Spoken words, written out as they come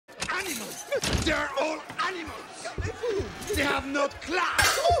They're all animals. They have no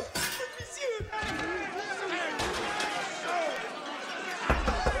class.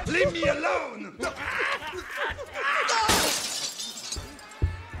 Leave me alone.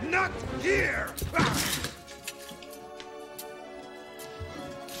 Not here.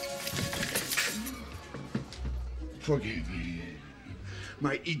 Forgive me.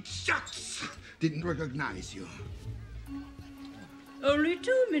 My idiots didn't recognize you. Only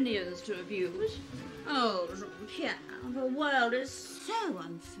 2 minions to abuse. Oh, Jean-Pierre, the world is so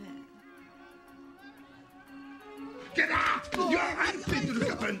unfair. Get out! You're unfit to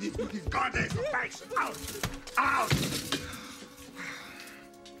look upon this goddess of passion. Out! Out!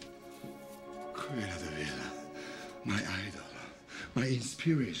 Cruella de Vil, my idol, my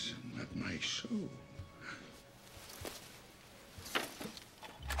inspiration at my show.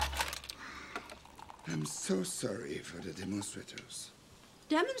 I'm so sorry for the demonstrators.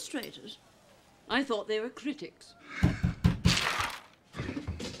 Demonstrators? I thought they were critics.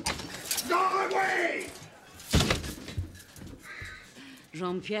 Go away!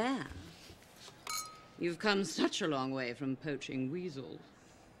 Jean-Pierre, you've come such a long way from poaching weasels.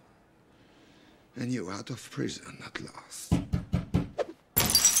 And you're out of prison at last.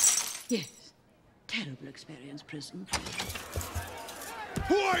 Yes. Terrible experience, prison.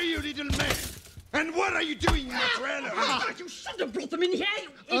 Who are you, little man? And what are you doing in the trailer? You should have brought them in here,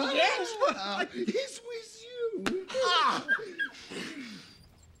 you idiot! He's with you.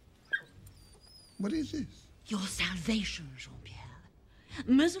 What is this? Your salvation, Jean-Pierre.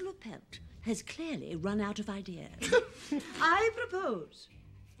 Monsieur Pelt has clearly run out of ideas. I propose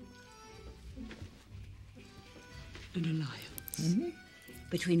an alliance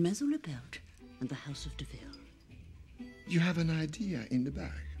between Monsieur Pelt and the House of de Vil. You have an idea in the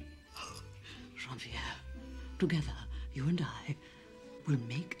bag. Jean-Pierre, together, you and I will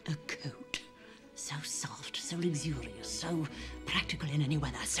make a coat. So soft, so luxurious, so practical in any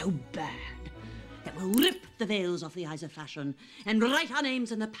weather, so bad that will rip the veils off the eyes of fashion and write our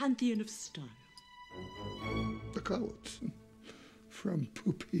names in the pantheon of style. The coat from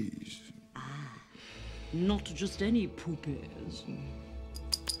puppies. Ah, not just any puppies.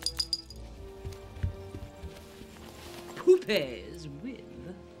 Puppies with